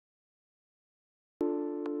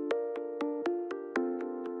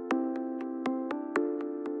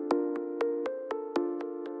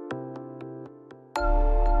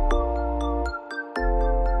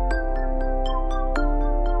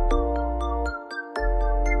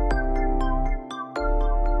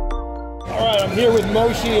right, I'm here with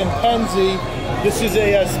Moshe and Penzy. This is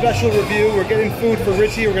a special review. We're getting food for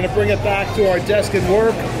Richie. We're going to bring it back to our desk at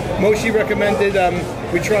work. Moshe recommended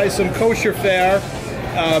we try some kosher fare.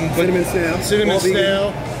 Cinnamon Snail. Cinnamon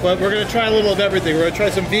Snail. But we're going to try a little of everything. We're going to try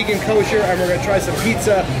some vegan kosher, and we're going to try some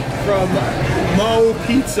pizza from Mo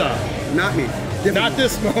Pizza. Not me. Not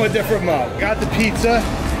this Mo, a different Mo. Got the pizza.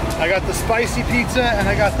 I got the spicy pizza, and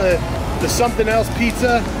I got the something else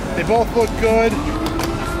pizza. They both look good.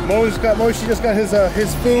 Moshe just got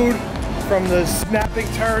his food from the snapping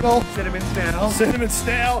turtle. Cinnamon Snail. Cinnamon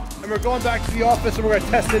Snail. And we're going back to the office and we're going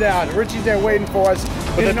to test it out. And Richie's there waiting for us.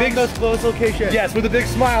 With a big closed location. Yes, with a big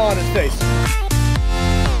smile on his face.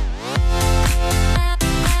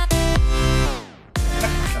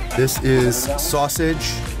 This is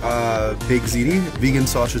sausage baked ziti, vegan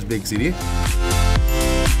sausage baked ziti.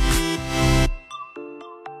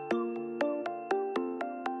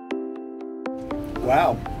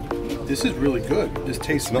 Wow, this is really good. This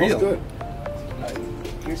tastes real. Smells good.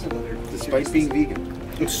 Here's another, despite being vegan.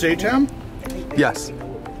 It's seitan? Yes.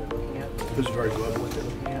 This is very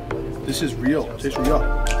good. This is real. It tastes real.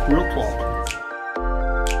 Real claw.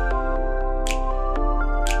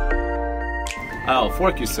 Oh,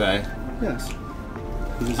 fork you say? Yes.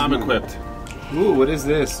 I'm equipped. Ooh, what is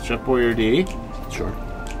this? Chef Boyardee? Sure.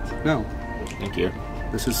 No. Thank you.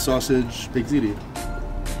 This is sausage baked ziti.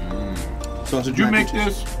 Sausage. Did you make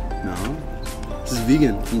this? No. This is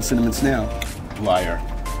vegan from Cinnamon Snail. Liar.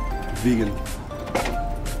 Vegan.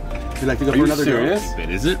 Would you like to go Are for you another serious? go?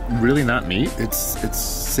 Is it really not meat? It's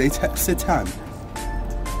seitan.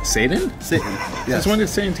 Satan? Satan. That's Yes. why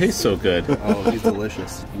this thing tastes so good. Oh, he's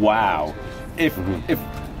delicious. Wow. If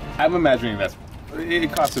I'm imagining that's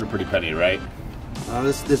it costed a pretty penny, right?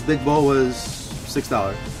 This big bowl was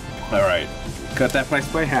 $6. All right. Cut that price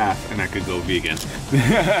by half, and I could go vegan.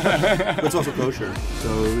 But it's also kosher, so.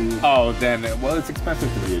 Oh, then well, it's expensive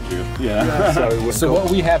to be a Jew. Yeah. So what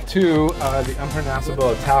we have too, the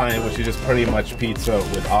unpronounceable Italian, which is just pretty much pizza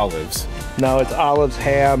with olives. No, it's olives,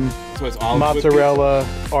 ham, So it's olives mozzarella,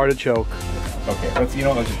 artichoke. Okay, let's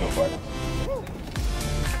let's just go for it.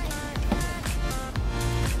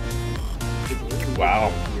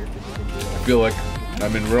 Wow, I feel like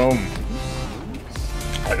I'm in Rome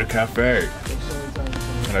at a cafe,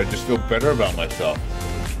 and I just feel better about myself.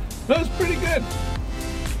 That was pretty good.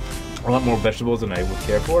 A lot more vegetables than I would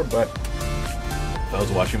care for, but if I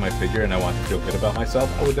was watching my figure and I wanted to feel good about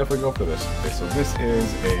myself, I would definitely go for this. Okay, so this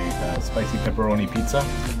is a spicy pepperoni pizza.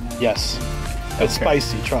 Yes. It's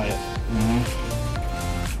spicy. Try it.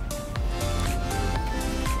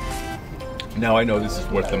 Now I know this is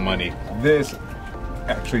worth the money. This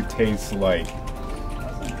actually tastes like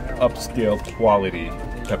upscale quality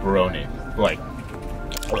pepperoni. Like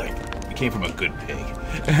it came from a good pig.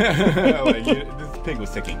 This pig was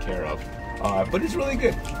taken care of. But it's really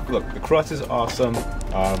good. Look, the crust is awesome.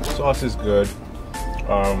 Sauce is good.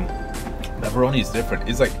 Pepperoni is different.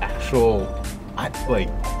 It's like actual.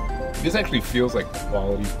 This actually feels like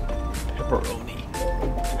quality pepperoni.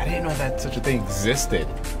 I didn't know that such a thing existed.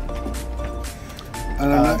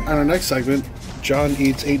 On our next segment, John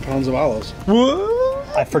eats 8 pounds of olives.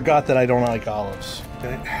 What? I forgot that I don't like olives.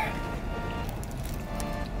 Okay.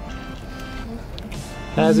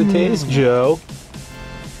 How's it taste, Joe?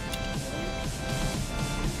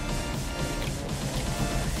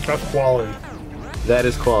 That's quality. That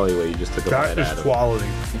is quality what you just took a bite out of. That is quality.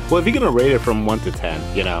 Well, if you're gonna rate it from 1 to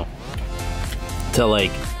 10, you know, to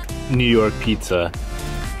like New York pizza,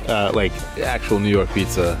 like actual New York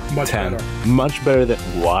pizza, Much 10. better. Much better than,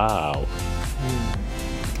 wow.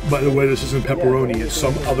 By the way, this isn't pepperoni. It's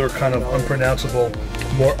some other kind of unpronounceable,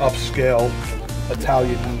 more upscale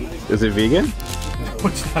Italian meat. Is it vegan? No,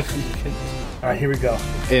 it's not vegan. All right, here we go.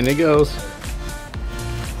 In it goes.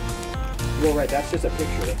 Well, right, that's just a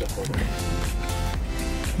picture. That's a photo.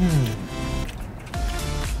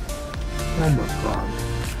 Oh my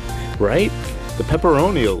god. Right? The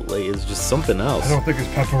pepperoni is just something else. I don't think it's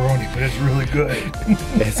pepperoni, but it's really good.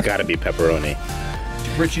 It's gotta be pepperoni.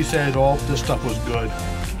 Richie said all this stuff was good.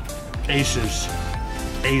 Aces.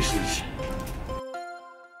 Aces.